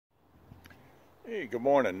Hey, good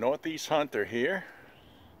morning. Northeast Hunter here.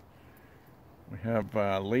 We have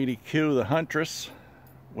Lady Q, the huntress,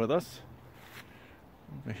 with us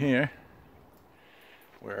over here.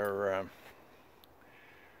 We're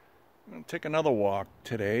going to take another walk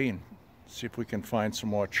today and see if we can find some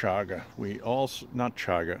more chaga. Not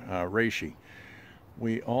chaga, reishi.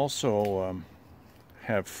 We also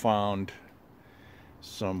have found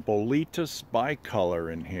some Boletus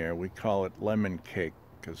bicolor in here. We call it lemon cake,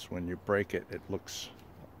 because when you break it, it looks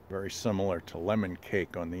very similar to lemon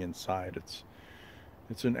cake on the inside.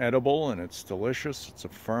 It's an edible and it's delicious. It's a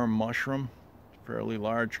firm mushroom, fairly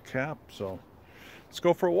large cap. So let's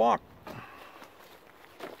go for a walk.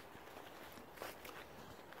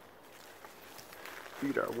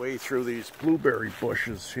 Feed our way through these blueberry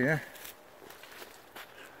bushes here.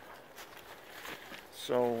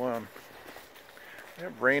 So we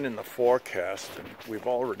have rain in the forecast, and we've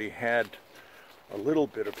already had a little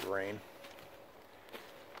bit of rain,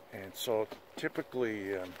 and so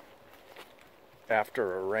typically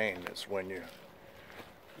after a rain is when you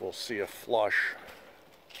will see a flush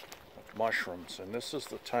of mushrooms, and this is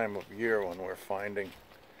the time of year when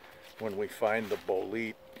we find the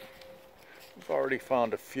bolete. We've already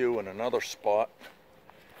found a few in another spot,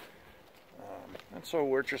 and so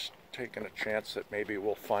we're just taking a chance that maybe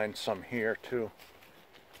we'll find some here too.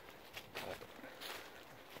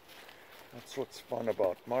 That's what's fun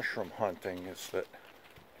about mushroom hunting, is that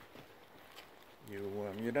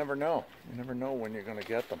you never know. You never know when you're going to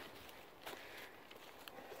get them.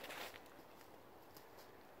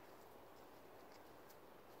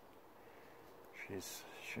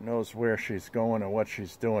 She knows where she's going and what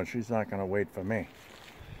she's doing. She's not going to wait for me.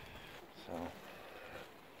 So,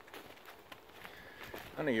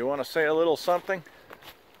 honey, you want to say a little something?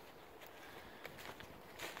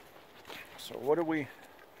 So what are we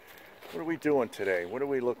doing today? What are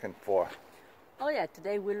we looking for? Oh yeah,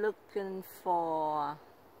 today we're looking for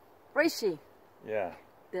reishi. Yeah.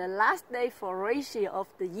 The last day for reishi of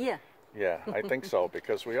the year. Yeah, I think so,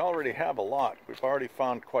 because we already have a lot. We've already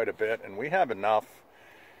found quite a bit, and we have enough.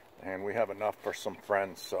 And we have enough for some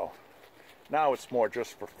friends, so now it's more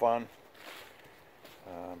just for fun.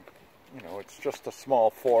 You know, it's just a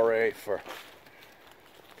small foray for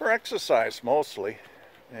exercise mostly,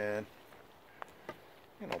 and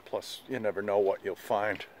you know, plus you never know what you'll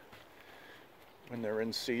find when they're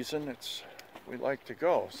in season. We like to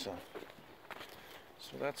go, so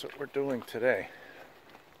that's what we're doing today.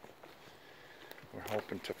 We're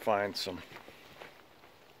hoping to find some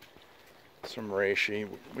reishi.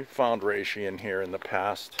 We found reishi in here in the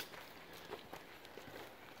past.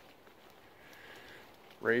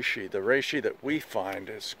 The reishi that we find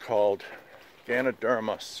is called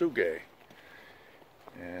Ganoderma tsugae,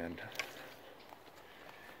 and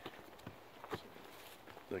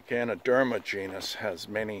the Ganoderma genus has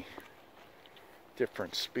many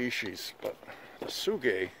different species, but the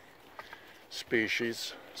tsugae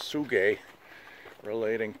species, tsugae,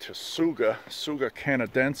 relating to Tsuga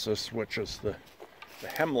canadensis, which is the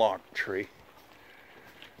hemlock tree.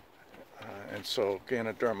 And so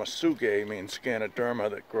Ganoderma tsugae means Ganoderma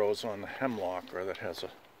that grows on the hemlock, or that has a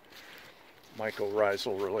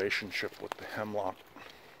mycorrhizal relationship with the hemlock.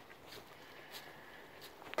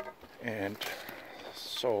 And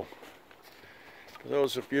so, for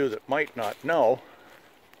those of you that might not know,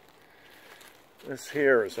 this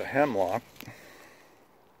here is a hemlock.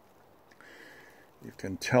 You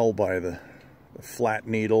can tell by the flat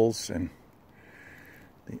needles, and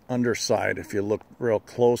the underside, if you look real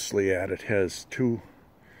closely at it, has two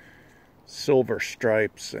silver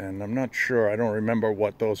stripes, and I'm not sure, I don't remember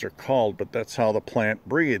what those are called, but that's how the plant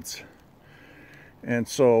breeds. And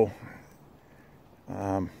so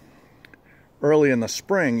early in the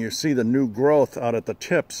spring you see the new growth out at the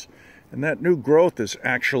tips, and that new growth is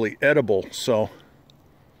actually edible, so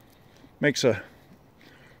makes an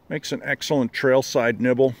excellent trailside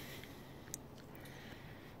nibble.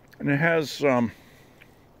 And it has a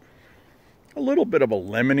little bit of a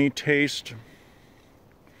lemony taste.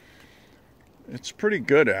 It's pretty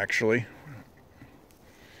good, actually.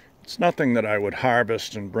 It's nothing that I would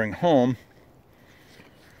harvest and bring home,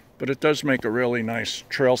 but it does make a really nice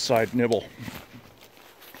trailside nibble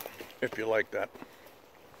if you like that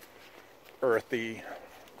earthy,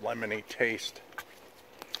 lemony taste.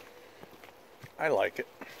 I like it.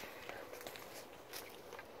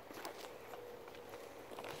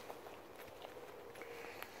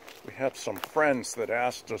 We have some friends that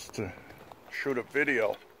asked us to shoot a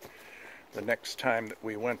video the next time that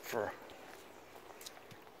we went for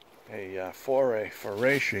a foray for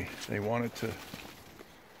reishi. They wanted to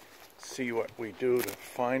see what we do to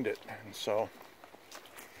find it, and so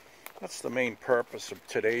That's the main purpose of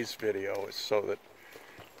today's video, is so that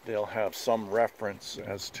they'll have some reference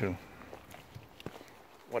as to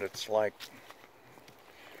what it's like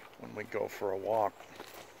when we go for a walk.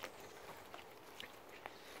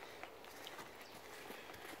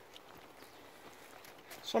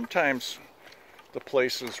 Sometimes the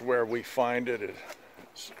places where we find it,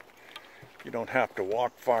 you don't have to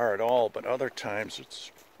walk far at all, but other times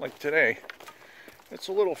it's like today, it's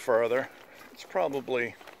a little further. It's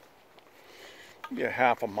probably maybe a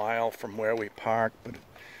half a mile from where we park, but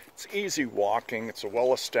it's easy walking. It's a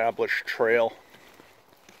well-established trail.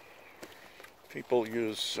 People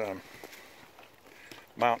use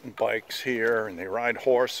mountain bikes here, and they ride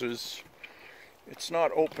horses. It's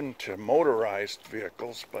not open to motorized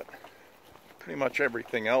vehicles, but pretty much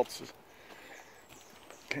everything else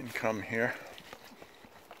can come here.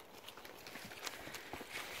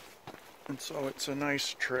 And so it's a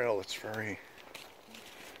nice trail. It's very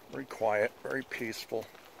quiet, very peaceful.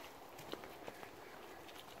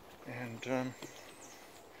 And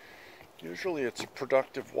usually it's a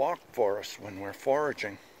productive walk for us when we're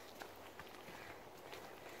foraging.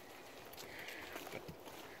 But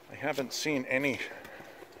I haven't seen any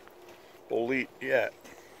bolete yet,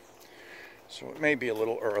 so it may be a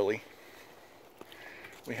little early.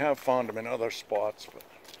 We have found them in other spots, but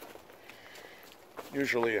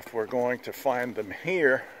usually if we're going to find them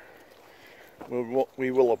here,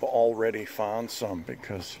 we will have already found some,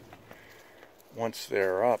 because once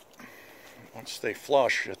they're up, once they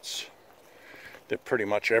flush, they're pretty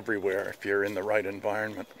much everywhere if you're in the right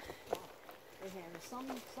environment. They have some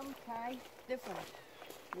kind different.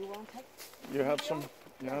 You want to take? You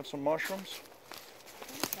have some mushrooms? I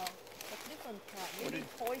think so. A different kind. Maybe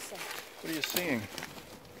poison. What are you seeing?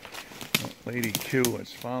 Lady Q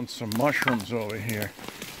has found some mushrooms over here.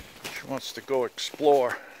 She wants to go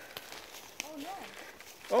explore. Oh no.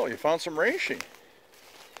 Oh, you found some reishi.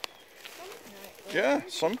 Yeah,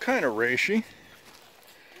 some kind of reishi.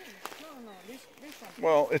 No, this one.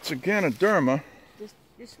 Well, it's a Ganoderma.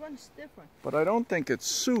 This one's different. But I don't think it's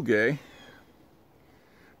suge.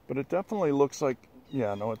 But it definitely looks like,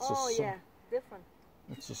 yeah, no, it's different.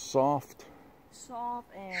 It's a soft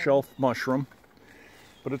and shelf mushroom.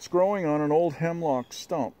 But it's growing on an old hemlock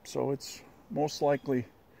stump, so it's most likely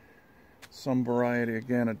some variety of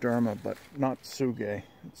Ganoderma, but not suge.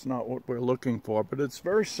 It's not what we're looking for, but it's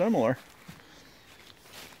very similar.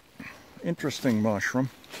 Interesting mushroom.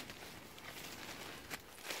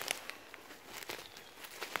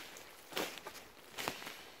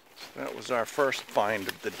 So that was our first find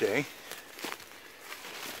of the day.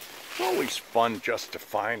 It's always fun just to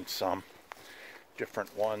find some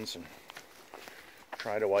different ones and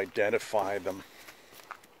try to identify them.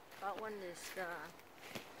 That one is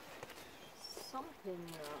something.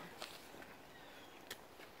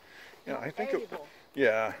 Yeah, I think edible.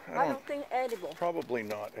 I don't think edible. Probably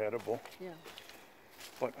not edible. Yeah.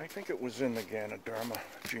 But I think it was in the Ganoderma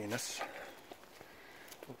genus.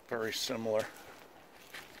 Look very similar.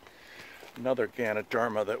 Another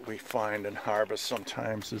Ganoderma that we find and harvest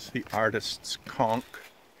sometimes is the artist's conch.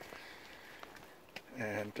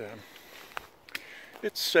 And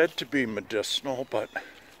it's said to be medicinal, but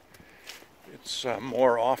it's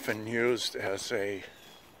more often used as a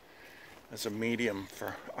medium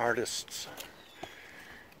for artists.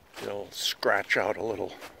 They'll scratch out a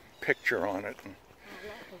little picture on it, and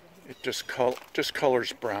it just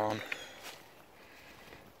colors brown,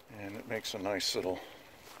 and it makes a nice little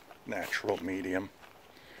natural medium.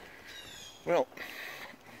 Well,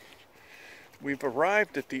 we've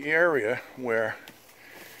arrived at the area where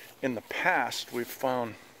in the past we've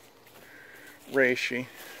found reishi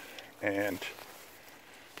and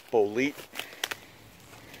bolete,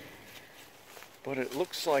 but it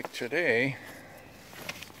looks like today,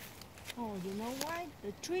 oh, you know why?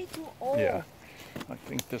 The tree too old. yeah, I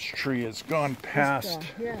think this tree has gone past,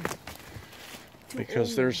 yeah,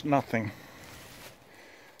 because there's nothing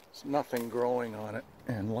growing on it.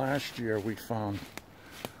 And last year we found,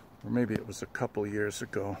 or maybe it was a couple years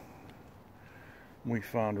ago, we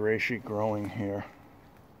found reishi growing here.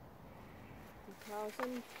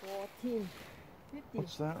 2014, 15.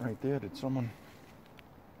 What's that right there? Did someone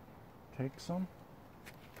take some?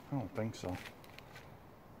 I don't think so.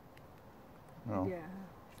 No, Yeah,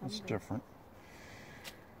 it's something. different.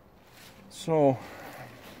 So,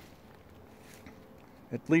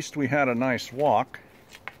 at least we had a nice walk.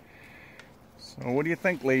 So what do you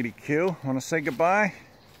think, Lady Q? Want to say goodbye?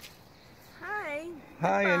 Hi.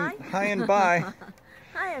 Hi Goodbye. and hi and bye.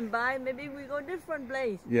 Hi and bye. Maybe we go different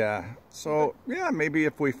place. Yeah. So yeah, maybe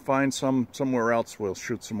if we find somewhere else, we'll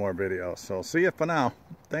shoot some more videos. So see you for now.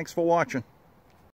 Thanks for watching.